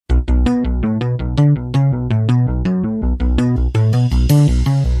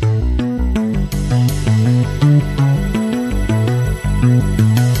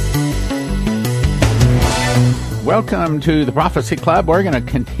Welcome to the Prophecy Club. We're going to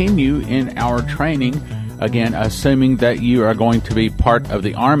continue in our training, again, assuming that you are going to be part of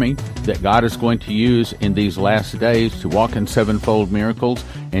the army that God is going to use in these last days to walk in sevenfold miracles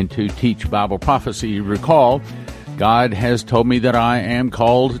and to teach Bible prophecy. You recall, God has told me that I am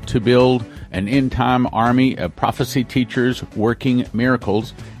called to build an end-time army of prophecy teachers working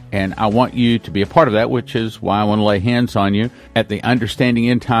miracles, and I want you to be a part of that, which is why I want to lay hands on you at the Understanding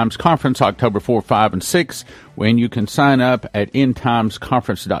End Times Conference, October 4, 5, and 6, when you can sign up at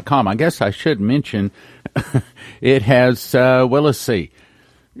endtimesconference.com. I guess I should mention it has, let's see.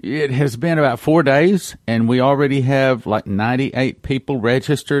 It has been about 4 days, and we already have like 98 people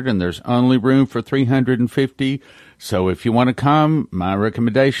registered, and there's only room for 350. So if you want to come, my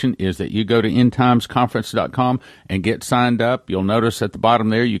recommendation is that you go to endtimesconference.com and get signed up. You'll notice at the bottom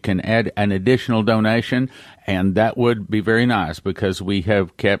there you can add an additional donation, and that would be very nice because we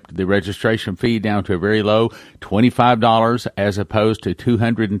have kept the registration fee down to a very low $25 as opposed to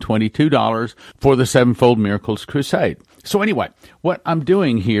 $222 for the Sevenfold Miracles Crusade. So anyway, what I'm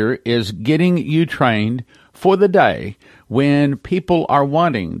doing here is getting you trained for the day when people are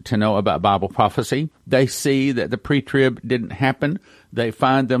wanting to know about Bible prophecy. They see that the pre-trib didn't happen. They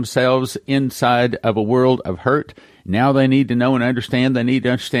find themselves inside of a world of hurt. Now they need to know and understand. They need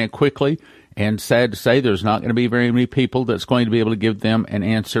to understand quickly. And sad to say, there's not going to be very many people that's going to be able to give them an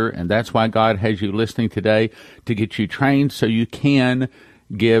answer. And that's why God has you listening today, to get you trained so you can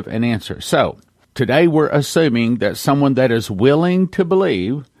give an answer. So today we're assuming that someone that is willing to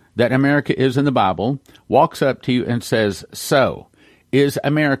believe that America is in the Bible walks up to you and says, so, is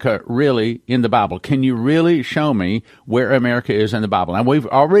America really in the Bible? Can you really show me where America is in the Bible? Now, we've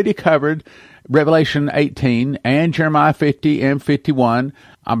already covered Revelation 18 and Jeremiah 50 and 51.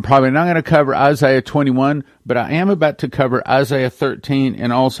 I'm probably not going to cover Isaiah 21, but I am about to cover Isaiah 13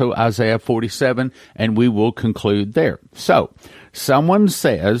 and also Isaiah 47, and we will conclude there. So, someone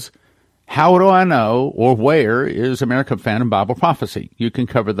says, how do I know, or where is America found in Bible prophecy? You can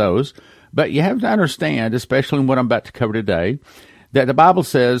cover those, but you have to understand, especially in what I'm about to cover today, that the Bible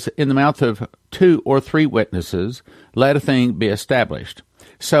says, in the mouth of 2 or 3 witnesses, let a thing be established.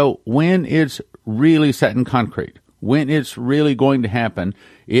 So when it's really set in concrete, when it's really going to happen,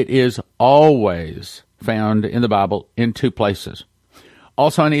 it is always found in the Bible in 2 places.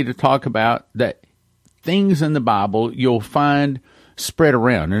 Also, I need to talk about that things in the Bible you'll find spread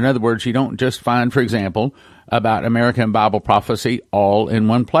around. In other words, you don't just find, for example, about American Bible prophecy all in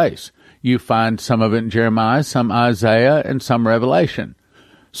one place. You find some of it in Jeremiah, some Isaiah, and some Revelation.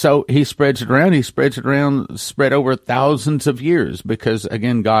 So he spreads it around. He spreads it around, spread over thousands of years because,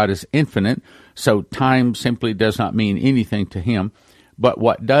 again, God is infinite, so time simply does not mean anything to him. But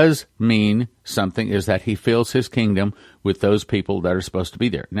what does mean something is that he fills his kingdom with those people that are supposed to be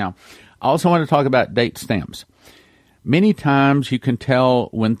there. Now, I also want to talk about date stamps. Many times you can tell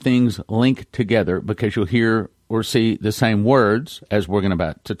when things link together because you'll hear or see the same words as we're going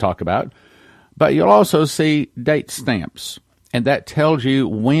to talk about, but you'll also see date stamps, and that tells you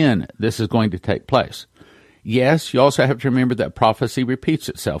when this is going to take place. Yes, you also have to remember that prophecy repeats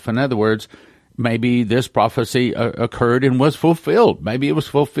itself. In other words, maybe this prophecy occurred and was fulfilled. Maybe it was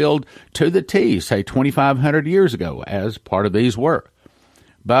fulfilled to the T, say 2,500 years ago, as part of these were.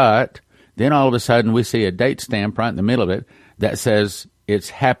 But then all of a sudden we see a date stamp right in the middle of it that says it's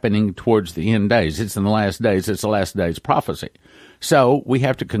happening towards the end days. It's in the last days. It's the last days prophecy. So we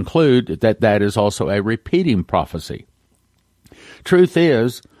have to conclude that that is also a repeating prophecy. Truth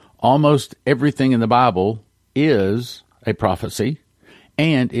is, almost everything in the Bible is a prophecy,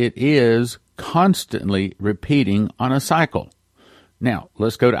 and it is constantly repeating on a cycle. Now,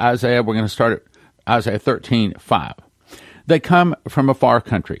 let's go to Isaiah. We're going to start at Isaiah 13:5. They come from a far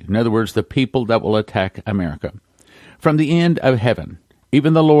country. In other words, the people that will attack America. From the end of heaven,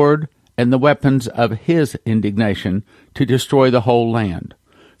 even the Lord and the weapons of his indignation to destroy the whole land.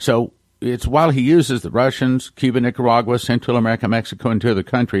 So it's while he uses the Russians, Cuba, Nicaragua, Central America, Mexico, and 2 other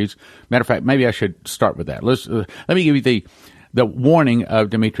countries. Matter of fact, maybe I should start with that. Let me give you the warning of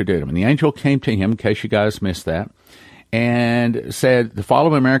Dimitri Duduman. The angel came to him, in case you guys missed that, and said, the fall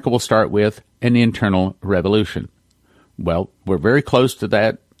of America will start with an internal revolution. Well, we're very close to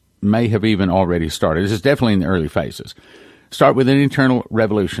that, may have even already started. This is definitely in the early phases. Start with an internal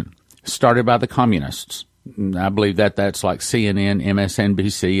revolution, started by the communists. I believe that's like CNN,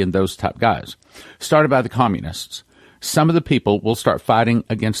 MSNBC, and those type guys. Started by the communists. Some of the people will start fighting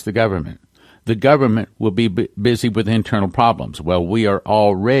against the government. The government will be busy with internal problems. Well, we are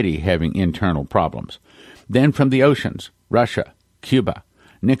already having internal problems. Then from the oceans, Russia, Cuba,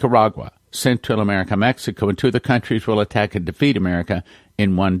 Nicaragua, Central America, Mexico, and 2 other countries will attack and defeat America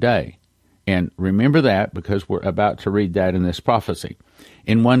in one day. And remember that, because we're about to read that in this prophecy.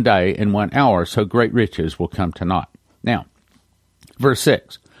 In 1 day, in 1 hour, so great riches will come to naught. Now, verse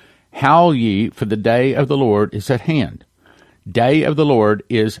 6, Howl ye, for the day of the Lord is at hand. Day of the Lord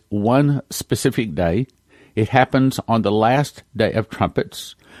is one specific day. It happens on the last day of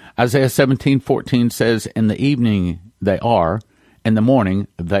trumpets. Isaiah 17:14 says, in the evening they are, in the morning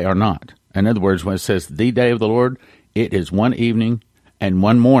they are not. In other words, when it says the day of the Lord, it is one evening and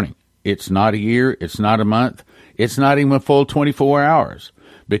one morning. It's not a year, it's not a month, it's not even a full 24 hours,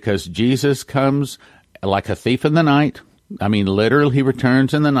 because Jesus comes like a thief in the night. I mean, literally, he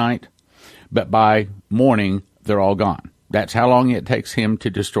returns in the night, but by morning, they're all gone. That's how long it takes him to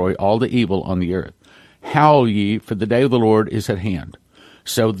destroy all the evil on the earth. Howl ye, for the day of the Lord is at hand.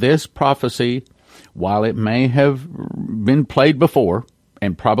 So this prophecy, while it may have been played before,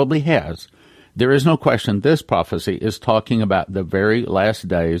 and probably has, there is no question this prophecy is talking about the very last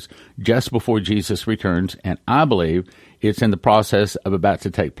days just before Jesus returns, and I believe it's in the process of about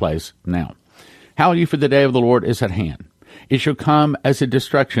to take place now. Howl ye, for the day of the Lord is at hand. It shall come as a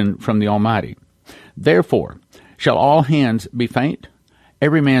destruction from the Almighty. Therefore shall all hands be faint,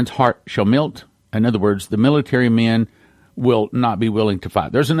 every man's heart shall melt. In other words, the military men will not be willing to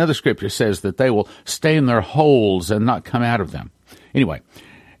fight. There's another scripture that says that they will stay in their holes and not come out of them. Anyway,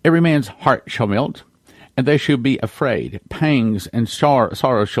 every man's heart shall melt, and they shall be afraid. Pangs and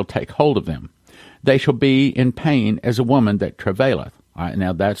sorrow shall take hold of them. They shall be in pain as a woman that travaileth. All right,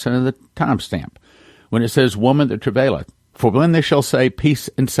 now that's another timestamp. When it says woman that travaileth, for when they shall say peace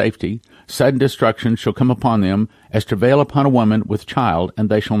and safety, sudden destruction shall come upon them as travail upon a woman with child, and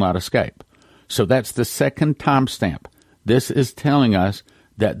they shall not escape. So that's the second timestamp. This is telling us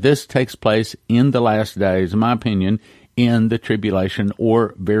that this takes place in the last days, in my opinion, in the tribulation,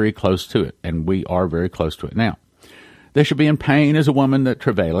 or very close to it. And we are very close to it now. They shall be in pain as a woman that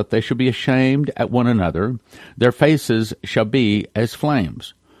travaileth. They shall be ashamed at one another. Their faces shall be as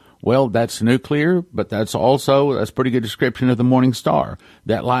flames. Well, that's nuclear, but that's a pretty good description of the morning star,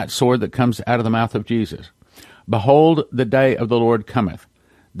 that light sword that comes out of the mouth of Jesus. Behold, the day of the Lord cometh.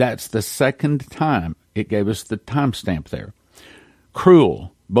 That's the second time it gave us the timestamp there.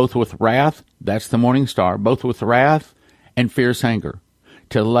 Cruel, both with wrath, that's the morning star, both with wrath and fierce anger,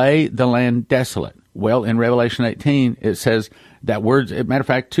 to lay the land desolate. Well, in Revelation 18, it says that word, as a matter of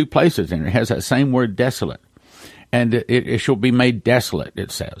fact, 2 places in it has that same word, desolate. And it shall be made desolate,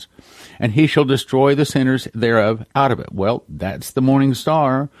 it says. And he shall destroy the sinners thereof out of it. Well, that's the morning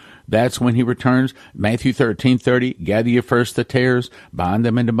star. That's when he returns. Matthew 13:30, gather ye first the tares, bind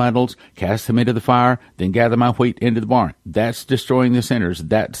them into bundles, cast them into the fire, then gather my wheat into the barn. That's destroying the sinners.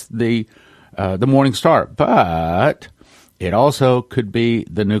 That's the morning star. But it also could be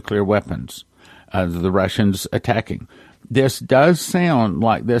the nuclear weapons, the Russians attacking. This does sound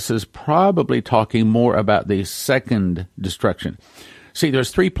like this is probably talking more about the second destruction. See,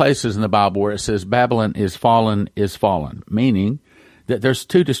 there's 3 places in the Bible where it says Babylon is fallen, meaning that there's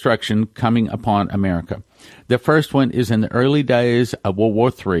 2 destruction coming upon America. The first one is in the early days of World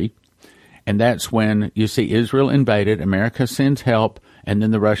War III, and that's when you see Israel invaded, America sends help, and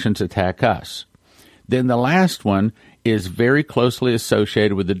then the Russians attack us. Then the last one is very closely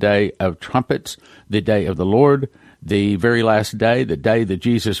associated with the day of trumpets, the day of the Lord, the very last day, the day that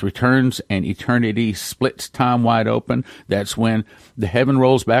Jesus returns and eternity splits time wide open. That's when the heaven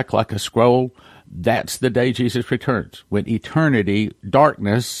rolls back like a scroll. That's the day Jesus returns. When eternity,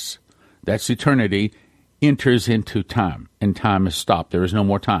 darkness, that's eternity, enters into time, and time is stopped. There is no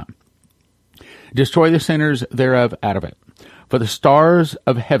more time. Destroy the sinners thereof out of it. For the stars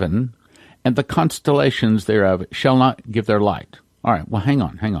of heaven and the constellations thereof shall not give their light. All right, well, hang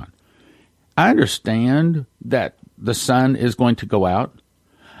on. I understand that the sun is going to go out,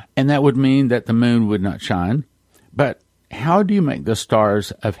 and that would mean that the moon would not shine. But how do you make the stars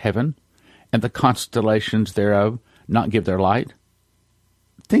of heaven and the constellations thereof not give their light?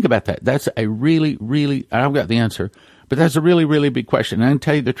 Think about that. That's a really, I've got the answer, but that's a really, really big question. And I can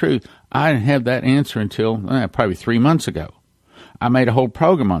tell you the truth, I didn't have that answer until probably 3 months ago. I made a whole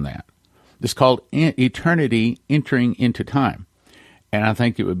program on that. It's called Eternity Entering into Time. And I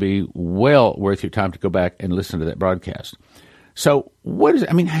think it would be well worth your time to go back and listen to that broadcast. So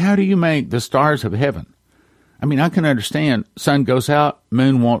how do you make the stars of heaven? I mean, I can understand sun goes out,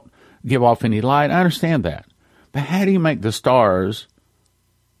 moon won't give off any light. I understand that. But how do you make the stars,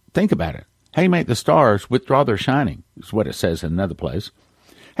 think about it, how do you make the stars withdraw their shining, is what it says in another place.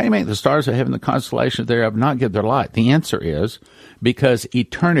 How do you make the stars of heaven, the constellations thereof, not give their light? The answer is because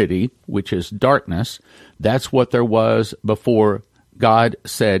eternity, which is darkness, that's what there was before God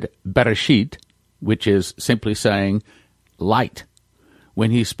said Bereshit, which is simply saying light.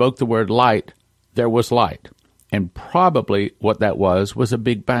 when he spoke the word light, there was light. And probably what that was a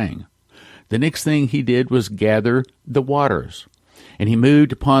big bang. The next thing he did was gather the waters. And he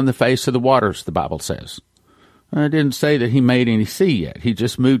moved upon the face of the waters, the Bible says. It didn't say that he made any sea yet. He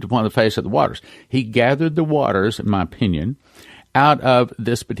just moved upon the face of the waters. He gathered the waters, in my opinion, out of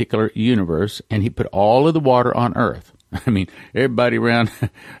this particular universe, and he put all of the water on earth. I mean, everybody around,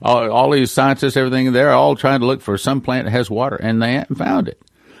 all these scientists, everything, they're all trying to look for some planet that has water, and they haven't found it,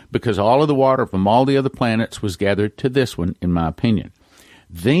 because all of the water from all the other planets was gathered to this one, in my opinion.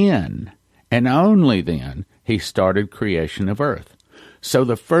 Then, and only then, he started creation of earth. So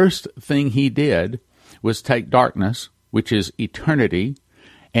the first thing he did was take darkness, which is eternity,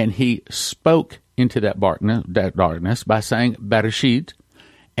 and he spoke into that darkness by saying Bereshit,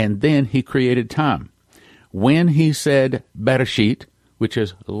 and then he created time. When he said Bereshit, which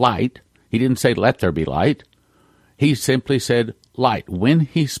is light, he didn't say let there be light. He simply said light. When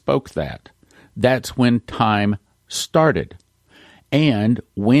he spoke that, that's when time started. And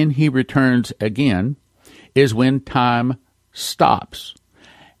when he returns again is when time stops.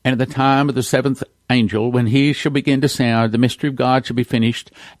 And at the time of the seventh angel, when he shall begin to sound, the mystery of God shall be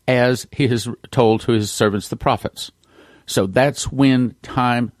finished, as he has told to his servants the prophets. So that's when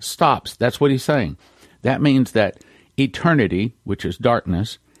time stops. That's what he's saying. That means that eternity, which is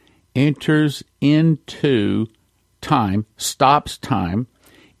darkness, enters into time, stops time.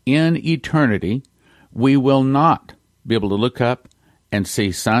 In eternity, we will not be able to look up and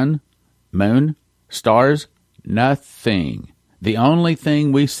see sun, moon, stars, nothing. The only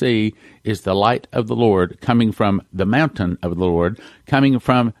thing we see is the light of the Lord coming from the mountain of the Lord, coming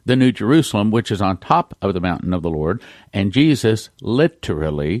from the New Jerusalem, which is on top of the mountain of the Lord, and Jesus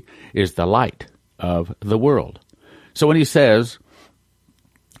literally is the light of the world. So when he says,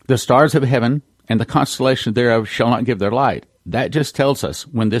 the stars of heaven and the constellation thereof shall not give their light, that just tells us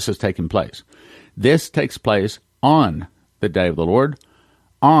when this is taking place. This takes place on the day of the Lord,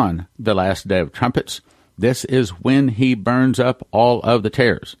 on the last day of trumpets. This is when he burns up all of the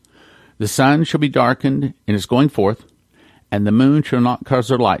tares. The sun shall be darkened in its going forth, and the moon shall not cause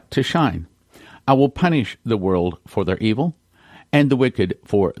their light to shine. I will punish the world for their evil, and the wicked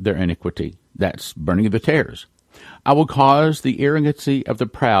for their iniquity. That's burning of the tares. I will cause the arrogancy of the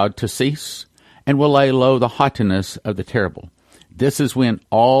proud to cease, and will lay low the haughtiness of the terrible. This is when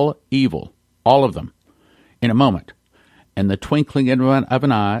all evil, all of them, in a moment, and the twinkling of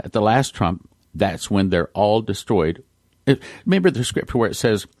an eye at the last trump, that's when they're all destroyed. Remember the scripture where it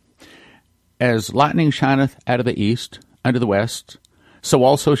says, as lightning shineth out of the east unto the west, so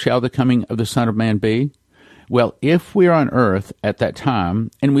also shall the coming of the Son of Man be. Well, if we are on earth at that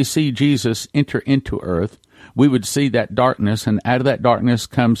time, and we see Jesus enter into earth, we would see that darkness, and out of that darkness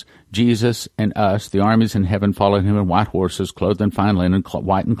comes Jesus and us, the armies in heaven following him in white horses, clothed in fine linen,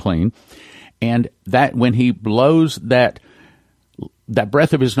 white and clean. And that when he blows that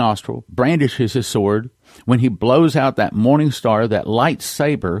breath of his nostril, brandishes his sword, when he blows out that morning star, that light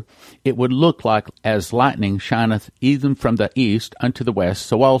saber, it would look like as lightning shineth even from the east unto the west,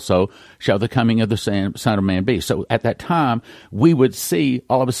 so also shall the coming of the Son of Man be. So at that time, we would see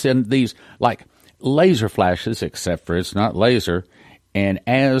all of a sudden these like laser flashes, except for it's not laser, and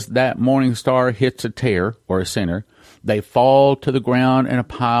as that morning star hits a tear or a center, they fall to the ground in a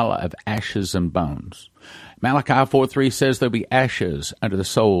pile of ashes and bones. Malachi 4:3 says there'll be ashes under the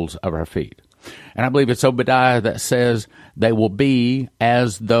soles of our feet. And I believe it's Obadiah that says they will be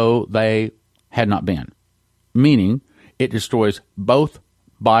as though they had not been. Meaning, it destroys both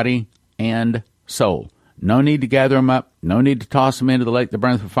body and soul. No need to gather them up. No need to toss them into the lake that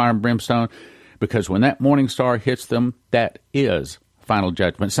burneth with fire and brimstone. Because when that morning star hits them, that is final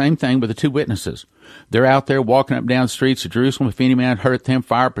judgment. Same thing with the two witnesses. They're out there walking up down the streets of Jerusalem. If any man hurt them,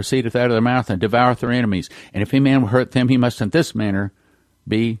 fire proceedeth out of their mouth and devoureth their enemies. And if any man will hurt them, he must in this manner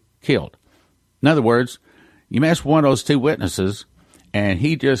be killed. In other words, you mess with one of those two witnesses, and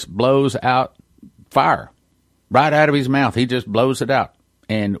he just blows out fire right out of his mouth. He just blows it out.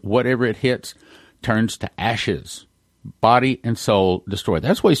 And whatever it hits turns to ashes. Body and soul destroyed.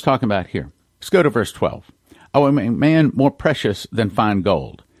 That's what he's talking about here. Let's go to verse 12. Oh, a man more precious than fine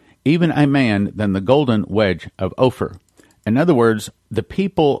gold, even a man than the golden wedge of Ophir. In other words, the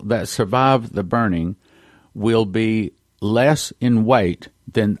people that survive the burning will be less in weight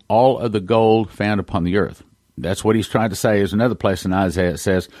than all of the gold found upon the earth. That's what he's trying to say. Is another place in Isaiah it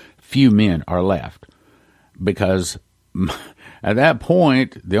says, few men are left. Because at that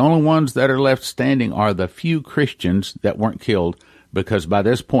point, the only ones that are left standing are the few Christians that weren't killed. Because by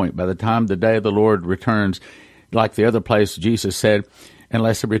this point, by the time the day of the Lord returns, like the other place, Jesus said,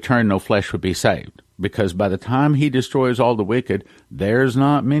 unless it return, no flesh would be saved. because by the time he destroys all the wicked, there's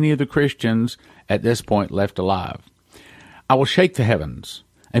not many of the Christians at this point left alive. I will shake the heavens,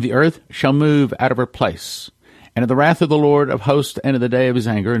 and the earth shall move out of her place. And of the wrath of the Lord of hosts and of the day of his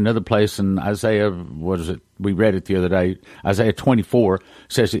anger. Another place in Isaiah, what is it? We read it the other day. Isaiah 24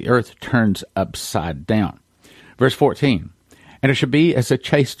 says the earth turns upside down. Verse 14, and it shall be as a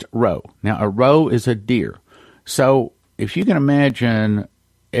chased roe. Now, a roe is a deer. So if you can imagine,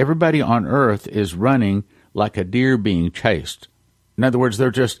 everybody on earth is running like a deer being chased. In other words,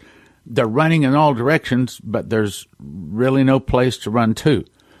 they're running in all directions, but there's really no place to run to.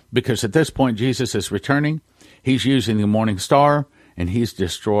 Because at this point, Jesus is returning. He's using the morning star, and he's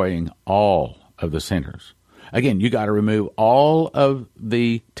destroying all of the sinners. Again, you got to remove all of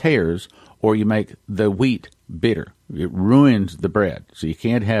the tares, or you make the wheat bitter. It ruins the bread. So you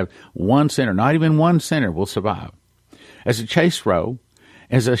can't have one sinner, not even one sinner will survive. As a chased roe,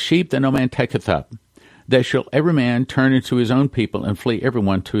 as a sheep that no man taketh up, that shall every man turn into his own people, and flee every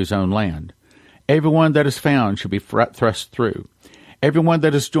one to his own land. Every one that is found shall be thrust through. Every one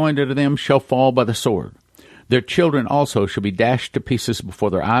that is joined unto them shall fall by the sword. Their children also shall be dashed to pieces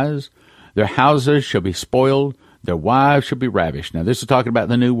before their eyes. Their houses shall be spoiled. Their wives shall be ravished. Now, this is talking about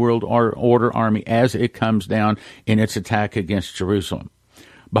the New World Order army as it comes down in its attack against Jerusalem.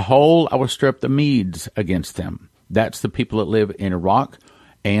 Behold, I will stir up the Medes against them. That's the people that live in Iraq,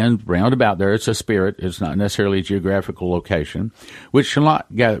 and round about there it's a spirit. It's not necessarily a geographical location, which shall not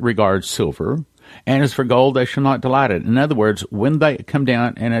regard silver. And as for gold, they shall not delight it. In other words, when they come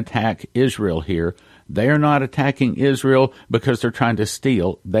down and attack Israel here, they are not attacking Israel because they're trying to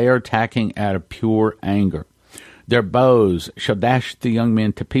steal. They are attacking out of pure anger. Their bows shall dash the young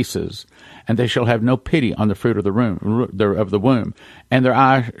men to pieces, and they shall have no pity on the fruit of the womb, and their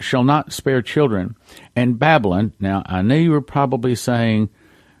eye shall not spare children. And Babylon, now I know you were probably saying,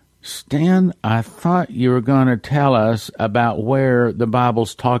 Stan, I thought you were going to tell us about where the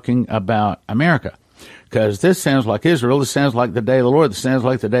Bible's talking about America. Because this sounds like Israel, this sounds like the day of the Lord, this sounds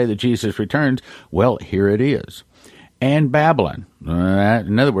like the day that Jesus returns. Well, here it is. And Babylon,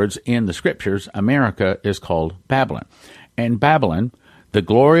 in other words, in the Scriptures, America is called Babylon. And Babylon, the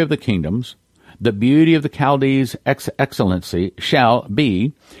glory of the kingdoms, the beauty of the Chaldees' excellency shall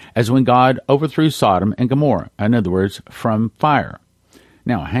be as when God overthrew Sodom and Gomorrah. In other words, from fire.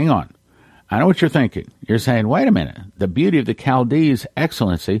 Now, hang on. I know what you're thinking. You're saying, wait a minute, the beauty of the Chaldees'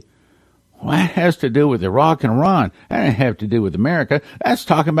 excellency, well, that has to do with Iraq and Iran. That doesn't have to do with America. That's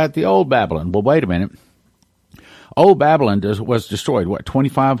talking about the old Babylon. Well, wait a minute. Old Babylon was destroyed,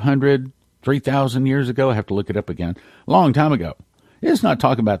 2,500, 3,000 years ago? I have to look it up again. A long time ago. It's not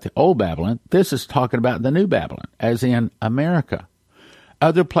talking about the old Babylon. This is talking about the new Babylon, as in America.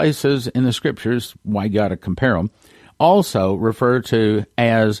 Other places in the Scriptures, why you got to compare them, also refer to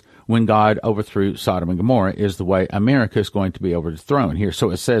as when God overthrew Sodom and Gomorrah is the way America is going to be overthrown here.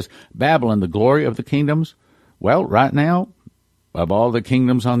 So it says, Babylon, the glory of the kingdoms. Well, right now, of all the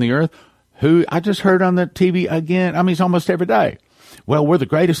kingdoms on the earth, who I just heard on the TV again, it's almost every day. Well, we're the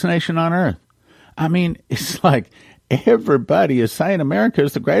greatest nation on earth. It's like everybody is saying America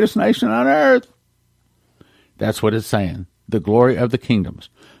is the greatest nation on earth. That's what it's saying, the glory of the kingdoms.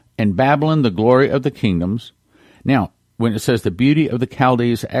 And Babylon, the glory of the kingdoms. Now, when it says the beauty of the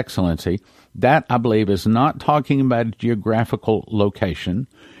Chaldees' excellency, that, I believe, is not talking about a geographical location,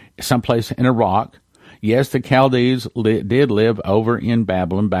 someplace in Iraq. Yes, the Chaldees did live over in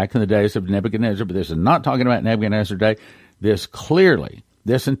Babylon back in the days of Nebuchadnezzar, but this is not talking about Nebuchadnezzar's day. This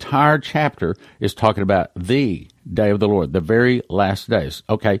entire chapter is talking about the day of the Lord, the very last days.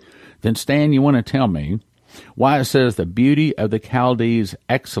 Okay, then Stan, you want to tell me why it says the beauty of the Chaldees'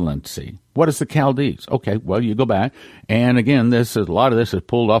 excellency. What is the Chaldees? Okay, well, you go back, and again, a lot of this is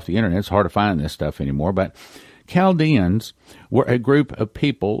pulled off the internet. It's hard to find this stuff anymore, but Chaldeans were a group of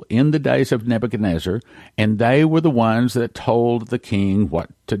people in the days of Nebuchadnezzar, and they were the ones that told the king what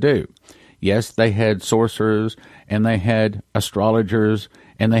to do. Yes, they had sorcerers, and they had astrologers,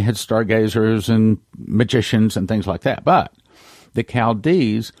 and they had stargazers and magicians and things like that, but the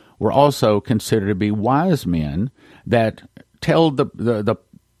Chaldees were also considered to be wise men that tell the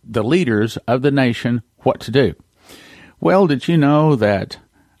leaders of the nation what to do. Well, did you know that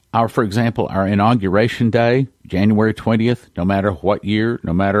for example, our inauguration day, January 20th, no matter what year,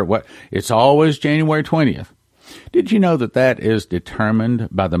 no matter what, it's always January 20th. Did you know that that is determined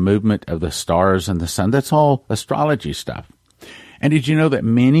by the movement of the stars and the sun? That's all astrology stuff. And did you know that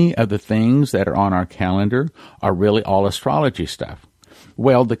many of the things that are on our calendar are really all astrology stuff?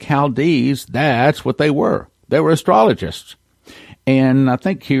 Well, the Chaldees, that's what they were. They were astrologists. And I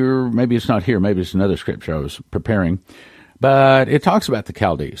think here, maybe it's not here, maybe it's another scripture I was preparing, But it talks about the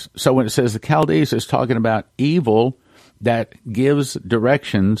Chaldees. So when it says the Chaldees, it's talking about evil that gives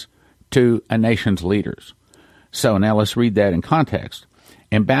directions to a nation's leaders. So now let's read that in context.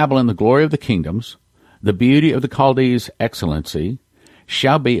 In Babylon, the glory of the kingdoms, the beauty of the Chaldees' excellency,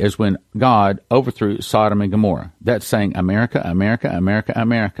 shall be as when God overthrew Sodom and Gomorrah. That's saying America, America, America,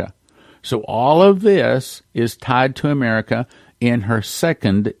 America. So all of this is tied to America in her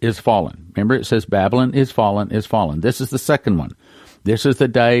second is fallen. Remember, it says Babylon is fallen, is fallen. This is the second one. This is the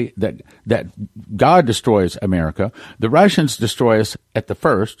day that God destroys America. The Russians destroy us at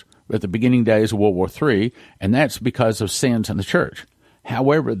the beginning days of World War III, and that's because of sins in the church.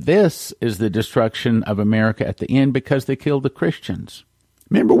 However, this is the destruction of America at the end because they killed the Christians.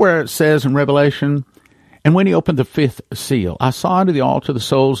 Remember where it says in Revelation, and when he opened the fifth seal, I saw under the altar the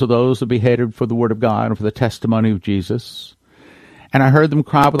souls of those that beheaded for the word of God and for the testimony of Jesus. And I heard them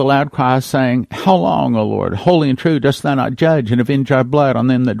cry with a loud cry, saying, How long, O Lord, holy and true, dost thou not judge and avenge our blood on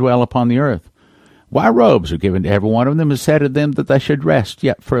them that dwell upon the earth? Why robes are given to every one of them, and said to them that they should rest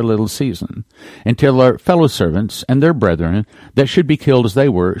yet for a little season, until their fellow servants and their brethren that should be killed as they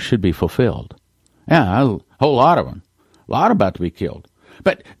were should be fulfilled. Yeah, a whole lot of them. A lot about to be killed.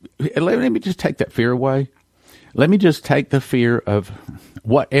 But let me just take that fear away. Let me just take the fear of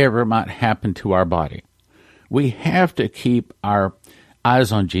whatever might happen to our body. We have to keep our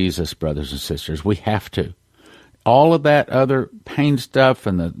eyes on Jesus, brothers and sisters. We have to. All of that other pain stuff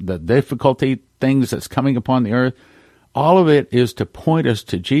and the difficulty things that's coming upon the earth, all of it is to point us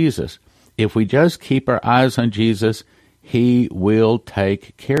to Jesus. If we just keep our eyes on Jesus, he will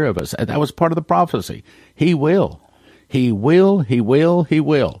take care of us. That was part of the prophecy. He will. He will, he will, he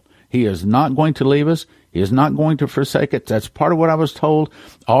will. He is not going to leave us. He is not going to forsake us. That's part of what I was told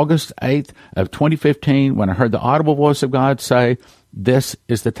August 8th of 2015 when I heard the audible voice of God say, this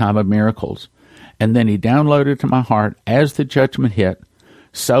is the time of miracles. And then he downloaded to my heart, as the judgment hit,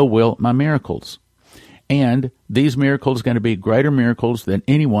 so will my miracles. And these miracles are going to be greater miracles than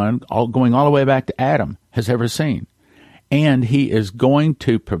anyone, going all the way back to Adam, has ever seen. And he is going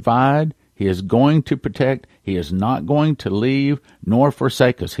to provide. He is going to protect. He is not going to leave nor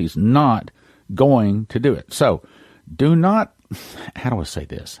forsake us. He's not going to do it. So do not, how do I say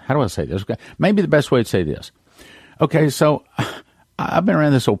this? Okay. Maybe the best way to say this. Okay, so I've been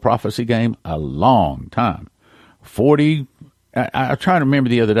around this old prophecy game a long time. I try to remember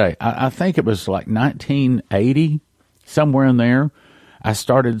the other day. I think it was like 1980, somewhere in there. I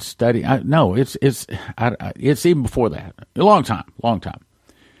started studying. It's even before that. A long time.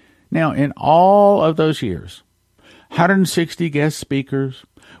 Now, in all of those years, 160 guest speakers.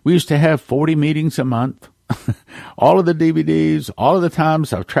 We used to have 40 meetings a month. All of the DVDs, all of the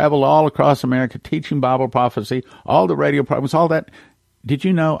times I've traveled all across America teaching Bible prophecy, all the radio programs, all that. Did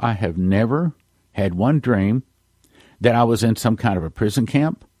you know I have never had one dream that I was in some kind of a prison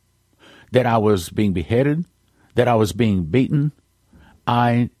camp, that I was being beheaded, that I was being beaten?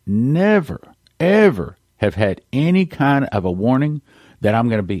 I never, ever have had any kind of a warning that I'm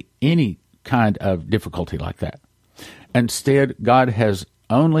going to be any kind of difficulty like that. Instead, God has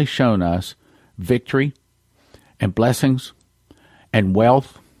only shown us victory and blessings and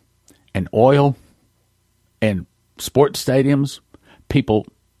wealth and oil and sports stadiums, people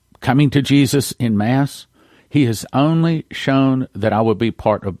coming to Jesus in mass. He has only shown that I will be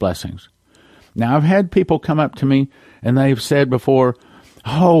part of blessings. Now, I've had people come up to me and they've said before,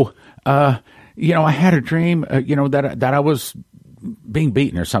 I had a dream, that I was being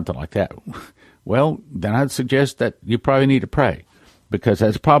beaten or something like that. Well, then I'd suggest that you probably need to pray, because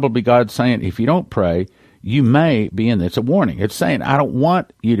that's probably God saying, if you don't pray, you may be in this. It's a warning. It's saying, I don't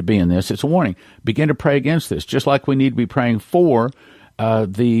want you to be in this. It's a warning. Begin to pray against this, just like we need to be praying for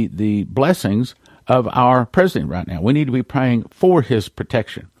the blessings of our president right now. We need to be praying for his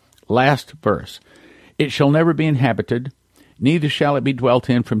protection. Last verse. It shall never be inhabited, neither shall it be dwelt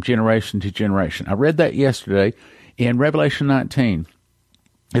in from generation to generation. I read that yesterday in Revelation 19.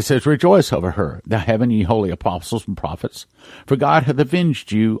 It says, Rejoice over her, thou heaven, ye holy apostles and prophets, for God hath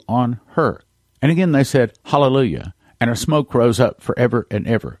avenged you on her. And again they said, Hallelujah. And a smoke rose up forever and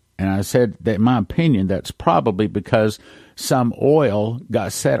ever. And I said that in my opinion, that's probably because some oil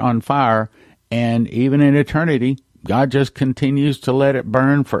got set on fire, and even in eternity, God just continues to let it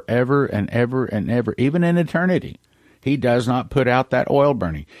burn forever and ever and ever. Even in eternity, he does not put out that oil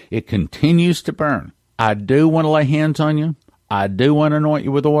burning. It continues to burn. I do want to lay hands on you. I do want to anoint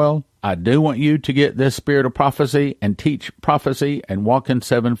you with oil. I do want you to get this spirit of prophecy and teach prophecy and walk in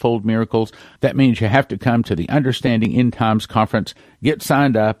sevenfold miracles. That means you have to come to the Understanding End Times Conference. Get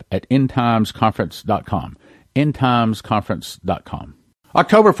signed up at endtimesconference.com. endtimesconference.com.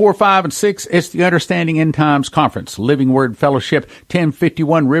 October 4, 5, and 6, it's the Understanding End Times Conference, Living Word Fellowship,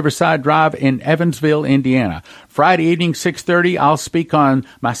 1051 Riverside Drive in Evansville, Indiana. Friday evening, 6:30, I'll speak on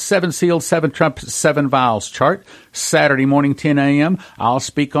my 7 seals, 7 trumpets, 7 vials chart. Saturday morning, 10 a.m., I'll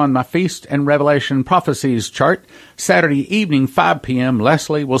speak on my Feast and Revelation Prophecies chart. Saturday evening, 5 p.m.,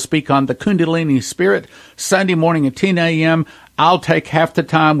 Leslie will speak on the Kundalini Spirit. Sunday morning at 10 a.m., I'll take half the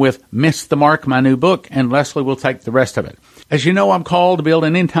time with Miss the Mark, my new book, and Leslie will take the rest of it. As you know, I'm called to build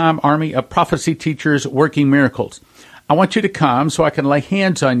an end-time army of prophecy teachers working miracles. I want you to come so I can lay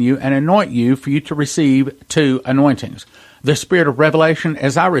hands on you and anoint you for you to receive 2 anointings. The spirit of revelation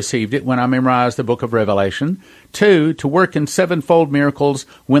as I received it when I memorized the book of Revelation. 2, to work in 7-fold miracles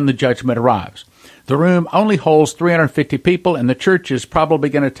when the judgment arrives. The room only holds 350 people, and the church is probably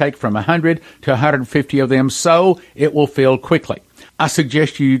going to take from 100 to 150 of them, so it will fill quickly. I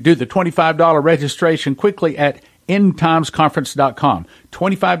suggest you do the $25 registration quickly at endtimesconference.com.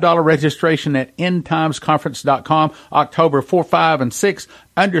 $25 registration at endtimesconference.com. October 4, 5, and 6,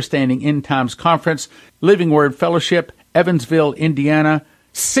 Understanding End Times Conference, Living Word Fellowship, Evansville, Indiana.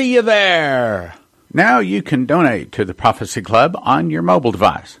 See you there! Now you can donate to the Prophecy Club on your mobile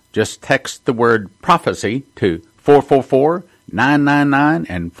device. Just text the word prophecy to 444-999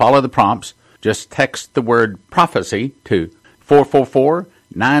 and follow the prompts. Just text the word prophecy to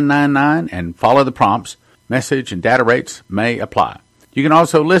 444-999 and follow the prompts. Message and data rates may apply. You can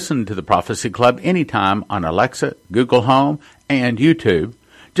also listen to the Prophecy Club anytime on Alexa, Google Home, and YouTube.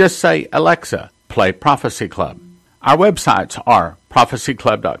 Just say, Alexa, play Prophecy Club. Our websites are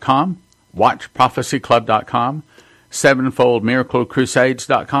prophecyclub.com, watchprophecyclub.com,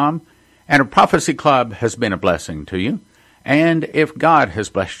 sevenfoldmiraclecrusades.com, and a Prophecy Club has been a blessing to you. And if God has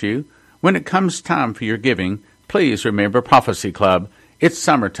blessed you, when it comes time for your giving, please remember Prophecy Club. It's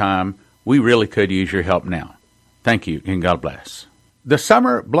summertime. We really could use your help now. Thank you, and God bless. The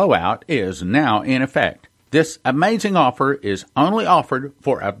summer blowout is now in effect. This amazing offer is only offered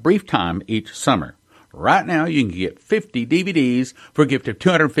for a brief time each summer. Right now, you can get 50 DVDs for a gift of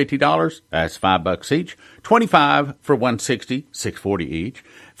 $250. That's $5 each. 25 for $160, $640 each.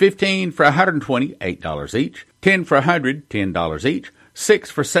 15 for $120, $8 each. 10 for $100, $10 each. 6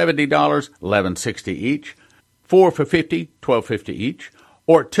 for $70, $11.60 each. 4 for $50, $12.50 each.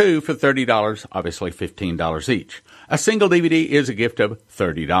 Or 2 for $30, obviously $15 each. A single DVD is a gift of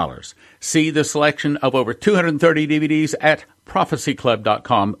 $30. See the selection of over 230 DVDs at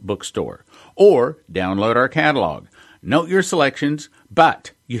prophecyclub.com bookstore. Or download our catalog. Note your selections,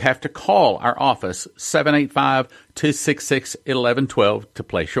 but you have to call our office 785-266-1112 to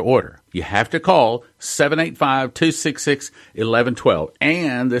place your order. You have to call 785-266-1112.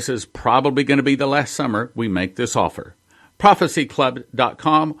 And this is probably going to be the last summer we make this offer.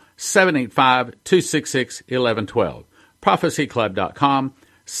 prophecyclub.com, 785-266-1112. prophecyclub.com,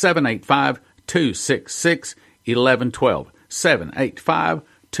 785-266-1112.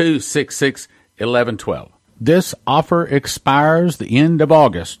 785-266-1112. This offer expires the end of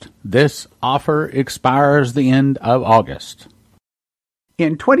August. This offer expires the end of August.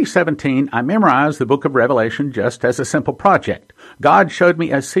 In 2017, I memorized the book of Revelation just as a simple project. God showed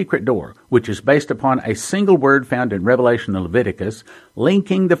me a secret door, which is based upon a single word found in Revelation and Leviticus,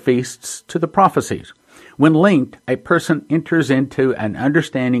 linking the feasts to the prophecies. When linked, a person enters into an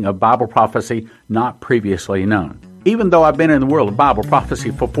understanding of Bible prophecy not previously known. Even though I've been in the world of Bible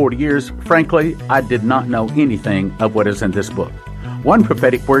prophecy for 40 years, frankly, I did not know anything of what is in this book. One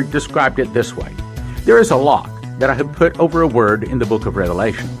prophetic word described it this way. There is a lock that I have put over a word in the book of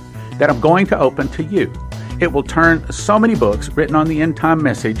Revelation that I'm going to open to you. It will turn so many books written on the end-time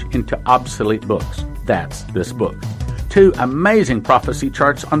message into obsolete books. That's this book. 2 amazing prophecy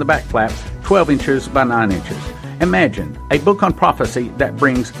charts on the back flap, 12 inches by 9 inches. Imagine a book on prophecy that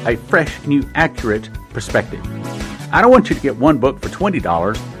brings a fresh, new, accurate perspective. I don't want you to get one book for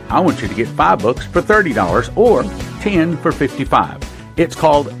 $20. I want you to get 5 books for $30 or 10 for $55. It's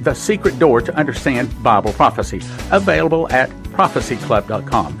called The Secret Door to Understand Bible Prophecy, available at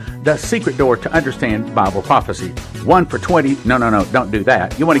prophecyclub.com. The Secret Door to Understand Bible Prophecy. 1 for $20. No, don't do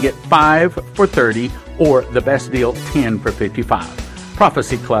that. You want to get 5 for $30 or the best deal, 10 for $55.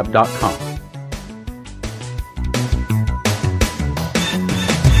 prophecyclub.com.